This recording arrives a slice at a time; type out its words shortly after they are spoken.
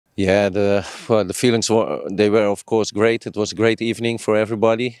Yeah, the feelings were of course great. It was a great evening for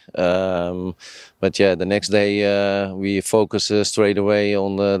everybody. But yeah, the next day we focus straight away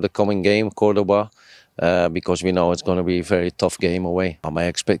on the coming game, Córdoba, because we know it's going to be a very tough game away. My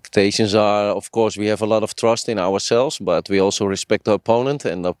expectations are, of course, we have a lot of trust in ourselves, but we also respect the opponent.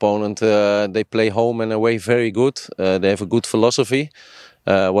 And the opponent, they play home and away very good. They have a good philosophy.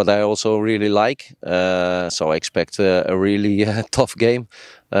 What I also really like. So I expect a really tough game.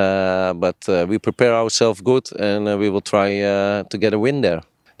 But we prepare ourselves good and we will try to get a win there.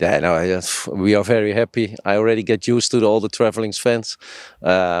 Yeah, no, we are very happy. I already get used to all the traveling fans.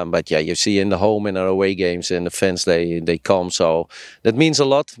 But yeah, you see in the home and our away games and the fans, they come. So that means a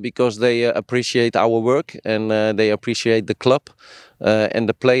lot because they appreciate our work and they appreciate the club and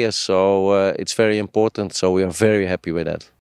the players. So it's very important. So we are very happy with that.